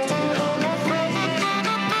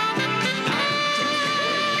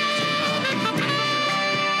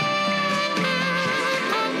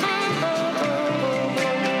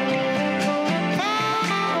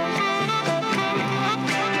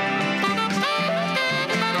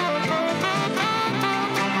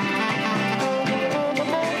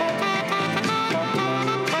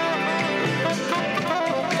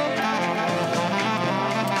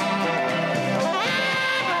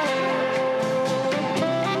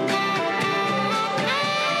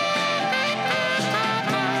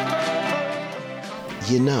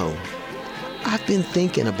 You know, I've been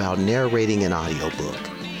thinking about narrating an audiobook.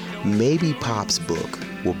 Maybe Pop's book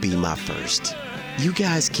will be my first. You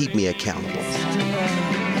guys keep me accountable.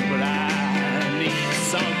 But I need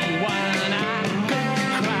someone I can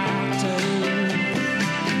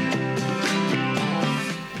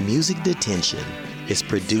cry to. Music Detention is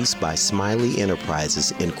produced by Smiley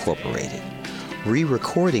Enterprises Incorporated.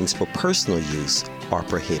 Re-recordings for personal use are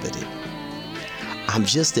prohibited. I'm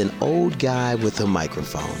just an old guy with a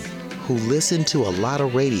microphone who listened to a lot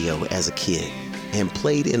of radio as a kid and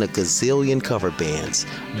played in a gazillion cover bands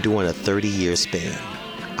during a 30-year span.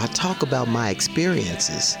 I talk about my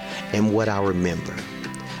experiences and what I remember.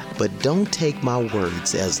 But don't take my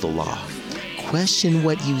words as the law. Question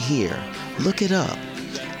what you hear, look it up,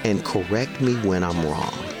 and correct me when I'm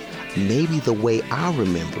wrong. Maybe the way I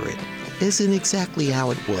remember it isn't exactly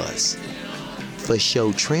how it was. For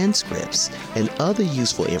show transcripts and other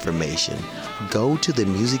useful information, go to the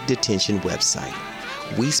Music Detention website.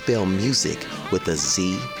 We spell music with a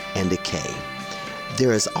Z and a K.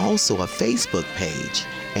 There is also a Facebook page,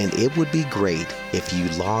 and it would be great if you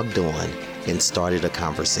logged on and started a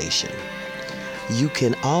conversation. You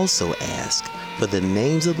can also ask for the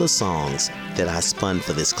names of the songs that I spun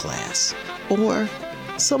for this class, or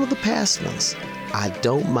some of the past ones. I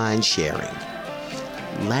don't mind sharing.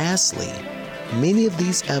 Lastly, many of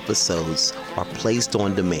these episodes are placed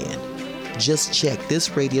on demand. Just check this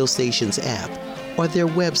radio station's app or their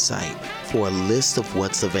website for a list of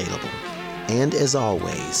what's available. And as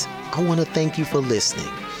always, I want to thank you for listening.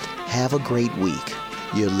 Have a great week.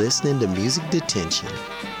 You're listening to Music Detention,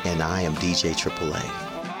 and I am DJ AAA.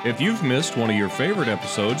 If you've missed one of your favorite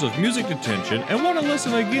episodes of Music Detention and want to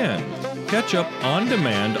listen again, catch up on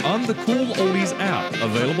demand on the Cool Oldies app,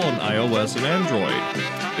 available on iOS and Android.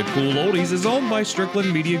 The Cool Oldies is owned by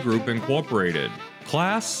Strickland Media Group Incorporated.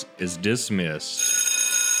 Class is dismissed.